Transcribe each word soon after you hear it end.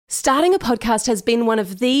Starting a podcast has been one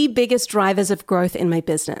of the biggest drivers of growth in my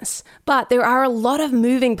business, but there are a lot of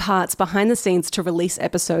moving parts behind the scenes to release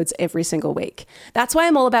episodes every single week. That's why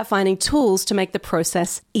I'm all about finding tools to make the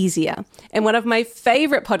process easier. And one of my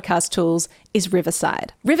favorite podcast tools is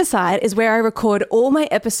Riverside. Riverside is where I record all my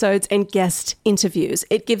episodes and guest interviews.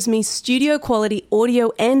 It gives me studio quality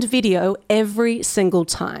audio and video every single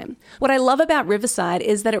time. What I love about Riverside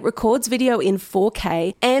is that it records video in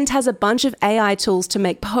 4K and has a bunch of AI tools to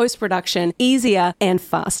make post-production easier and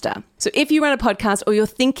faster. So if you run a podcast or you're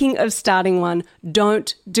thinking of starting one,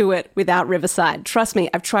 don't do it without Riverside. Trust me,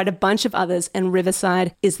 I've tried a bunch of others and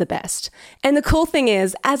Riverside is the best. And the cool thing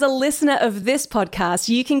is, as a listener of this podcast,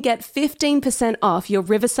 you can get 15% off your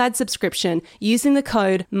Riverside subscription using the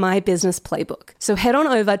code MyBusinessPlaybook. So head on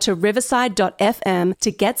over to riverside.fm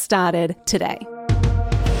to get started today.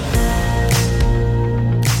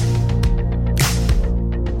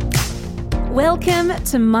 Welcome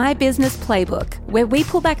to My Business Playbook, where we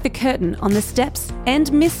pull back the curtain on the steps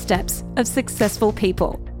and missteps of successful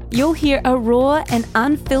people. You'll hear a raw and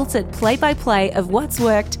unfiltered play-by-play of what's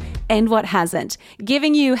worked and what hasn't,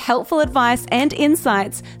 giving you helpful advice and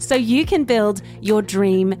insights so you can build your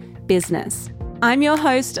dream business. I'm your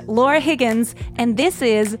host, Laura Higgins, and this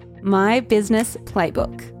is My Business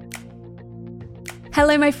Playbook.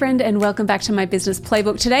 Hello, my friend, and welcome back to My Business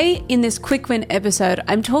Playbook. Today, in this quick win episode,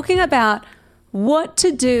 I'm talking about what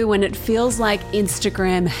to do when it feels like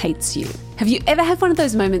Instagram hates you. Have you ever had one of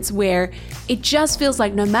those moments where it just feels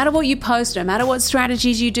like no matter what you post, no matter what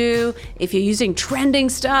strategies you do, if you're using trending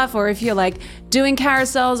stuff or if you're like doing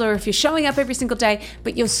carousels or if you're showing up every single day,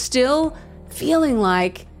 but you're still feeling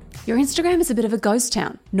like your Instagram is a bit of a ghost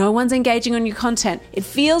town. No one's engaging on your content. It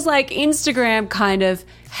feels like Instagram kind of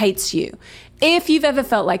hates you. If you've ever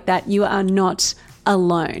felt like that, you are not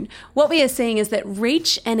alone. What we are seeing is that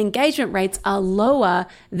reach and engagement rates are lower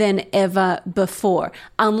than ever before,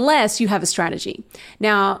 unless you have a strategy.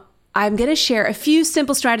 Now, I'm going to share a few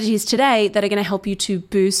simple strategies today that are going to help you to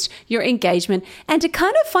boost your engagement and to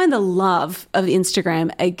kind of find the love of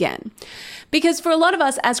Instagram again. Because for a lot of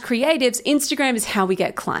us as creatives, Instagram is how we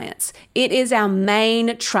get clients. It is our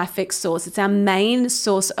main traffic source. It's our main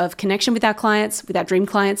source of connection with our clients, with our dream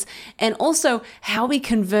clients, and also how we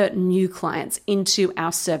convert new clients into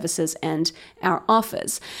our services and our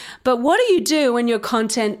offers. But what do you do when your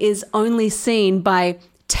content is only seen by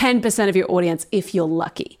 10% of your audience if you're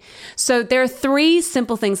lucky? So there are three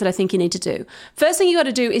simple things that I think you need to do. First thing you got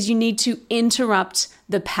to do is you need to interrupt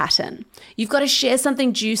the pattern. You've got to share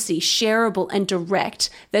something juicy, shareable, and direct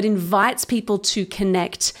that invites people to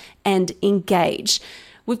connect and engage.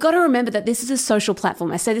 We've got to remember that this is a social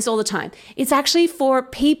platform. I say this all the time. It's actually for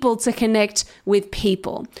people to connect with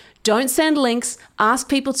people. Don't send links, ask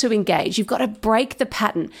people to engage. You've got to break the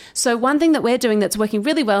pattern. So one thing that we're doing that's working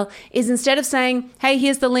really well is instead of saying, hey,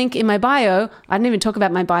 here's the link in my bio, I don't even talk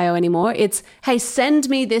about my bio anymore. It's, hey, send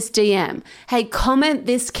me this DM. Hey, comment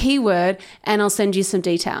this keyword and I'll send you some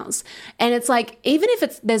details. And it's like, even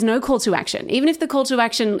if there's no call to action, even if the call to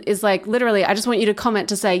action is like, literally, I just want you to comment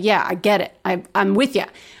to say, yeah, I get it. I'm with you.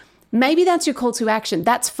 Maybe that's your call to action.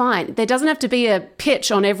 That's fine. There doesn't have to be a pitch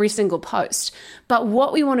on every single post. But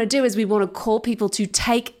what we want to do is we want to call people to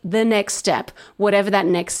take the next step, whatever that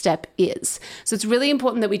next step is. So it's really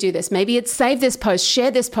important that we do this. Maybe it's save this post,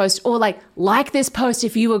 share this post, or like this post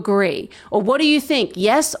if you agree. Or what do you think?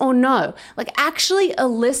 Yes or no? Like actually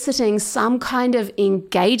eliciting some kind of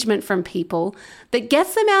engagement from people that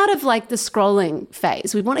gets them out of like the scrolling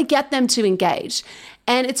phase. We want to get them to engage.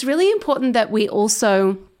 And it's really important that we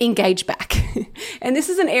also engage back. And this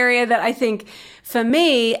is an area that I think for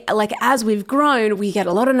me, like as we've grown, we get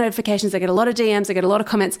a lot of notifications, I get a lot of DMs, I get a lot of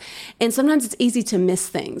comments, and sometimes it's easy to miss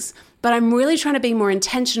things. But I'm really trying to be more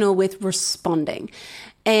intentional with responding.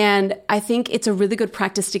 And I think it's a really good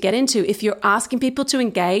practice to get into. If you're asking people to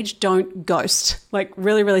engage, don't ghost. Like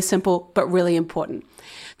really, really simple, but really important.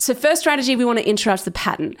 So first strategy, we want to interrupt the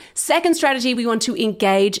pattern. Second strategy, we want to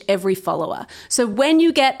engage every follower. So when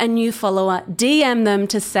you get a new follower, DM them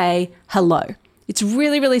to say hello. It's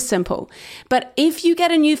really, really simple. But if you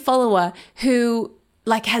get a new follower who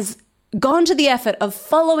has gone to the effort of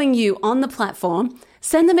following you on the platform,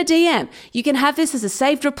 send them a DM. You can have this as a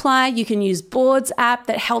saved reply. You can use Boards app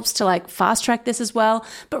that helps to fast track this as well.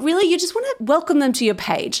 But really, you just want to welcome them to your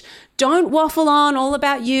page. Don't waffle on all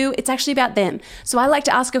about you. It's actually about them. So I like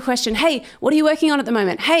to ask a question. Hey, what are you working on at the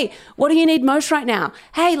moment? Hey, what do you need most right now?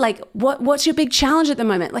 Hey, what's your big challenge at the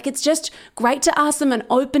moment? It's just great to ask them an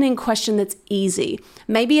opening question that's easy.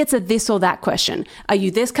 Maybe it's a this or that question. Are you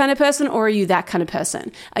this kind of person or are you that kind of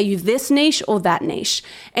person? Are you this niche or that niche?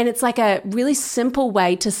 And it's like a really simple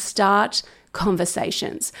way to start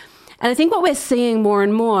conversations. And I think what we're seeing more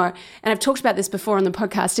and more, and I've talked about this before on the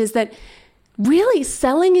podcast, is that really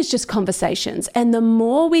selling is just conversations. And the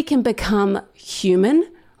more we can become human,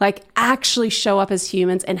 like actually show up as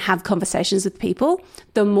humans and have conversations with people,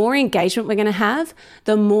 the more engagement we're going to have,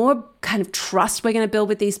 the more kind of trust we're going to build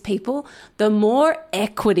with these people, the more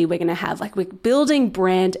equity we're going to have. Like we're building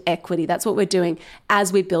brand equity. That's what we're doing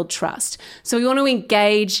as we build trust. So we want to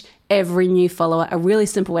engage every new follower. A really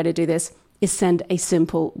simple way to do this is send a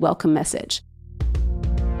simple welcome message.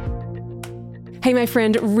 Hey, my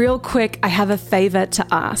friend, real quick, I have a favor to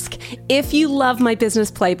ask. If you love my business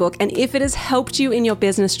playbook and if it has helped you in your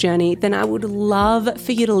business journey, then I would love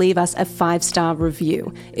for you to leave us a 5-star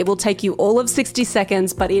review. It will take you all of 60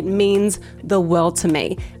 seconds, but it means the world to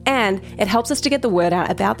me. And it helps us to get the word out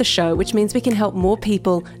about the show, which means we can help more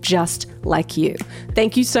people just like you.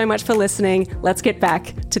 Thank you so much for listening. Let's get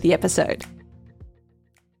back to the episode.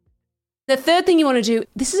 The third thing you want to do,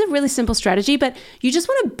 this is a really simple strategy, but you just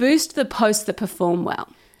want to boost the posts that perform well.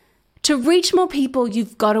 To reach more people,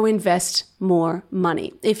 you've got to invest more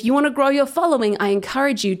money. If you want to grow your following, I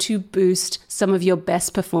encourage you to boost some of your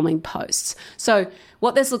best performing posts. So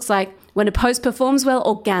what this looks like, when a post performs well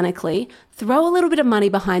organically, throw a little bit of money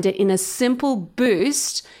behind it in a simple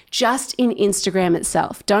boost just in Instagram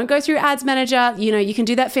itself. Don't go through Ads Manager. You can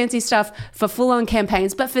do that fancy stuff for full-on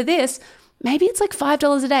campaigns, but for this, maybe it's like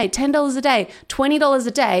 $5 a day, $10 a day, $20 a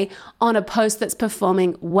day on a post that's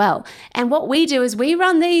performing well. And what we do is we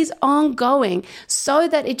run these ongoing so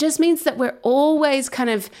that it just means that we're always kind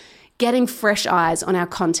of getting fresh eyes on our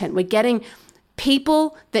content. We're getting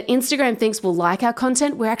people that Instagram thinks will like our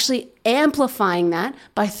content. We're actually amplifying that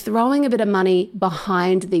by throwing a bit of money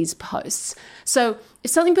behind these posts. So if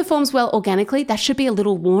something performs well organically, that should be a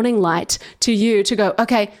little warning light to you to go,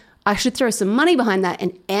 okay, I should throw some money behind that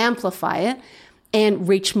and amplify it and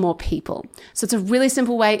reach more people. So it's a really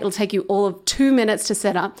simple way. It'll take you all of 2 minutes to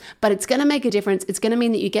set up, but it's going to make a difference. It's going to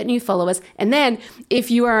mean that you get new followers. And then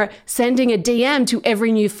if you are sending a DM to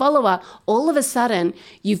every new follower, all of a sudden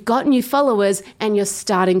you've got new followers and you're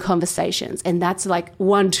starting conversations. And that's like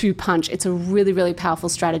 1-2 punch. It's a really, really powerful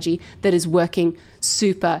strategy that is working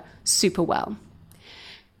super, super well.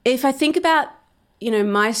 If I think about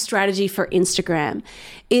my strategy for Instagram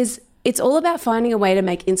is it's all about finding a way to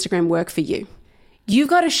make Instagram work for you. You've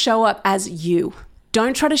got to show up as you.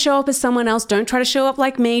 Don't try to show up as someone else. Don't try to show up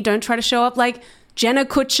like me. Don't try to show up like Jenna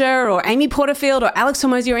Kutcher or Amy Porterfield or Alex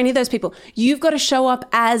Hormozi or any of those people. You've got to show up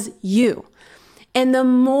as you. And the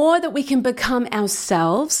more that we can become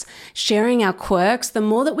ourselves, sharing our quirks, the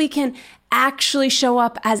more that we can actually show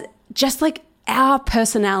up as just like our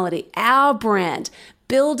personality, our brand,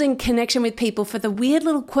 building connection with people for the weird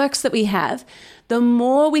little quirks that we have, the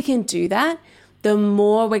more we can do that, the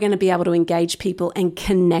more we're going to be able to engage people and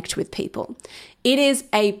connect with people. It is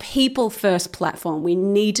a people-first platform. We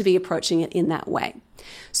need to be approaching it in that way.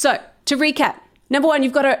 So to recap, number 1,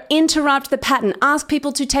 you've got to interrupt the pattern. Ask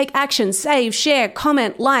people to take action, save, share,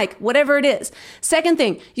 comment, like, whatever it is. Second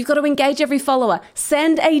thing, you've got to engage every follower.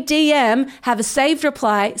 Send a DM, have a saved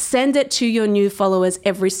reply, send it to your new followers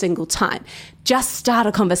every single time. Just start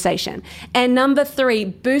a conversation. And number 3,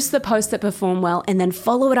 boost the posts that perform well and then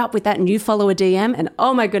follow it up with that new follower DM. And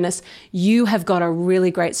oh my goodness, you have got a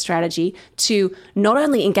really great strategy to not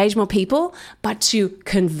only engage more people, but to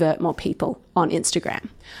convert more people on Instagram.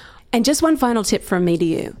 And just one final tip from me to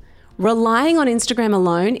you. Relying on Instagram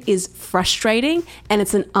alone is frustrating and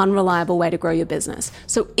it's an unreliable way to grow your business.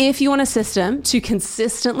 So if you want a system to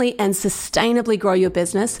consistently and sustainably grow your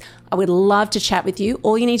business, I would love to chat with you.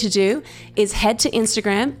 All you need to do is head to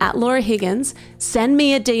Instagram at Laura Higgins, send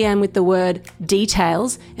me a DM with the word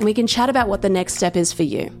details, and we can chat about what the next step is for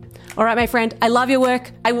you. All right, my friend, I love your work.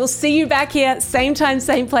 I will see you back here, same time,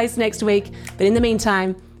 same place next week. But in the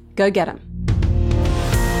meantime, go get 'em.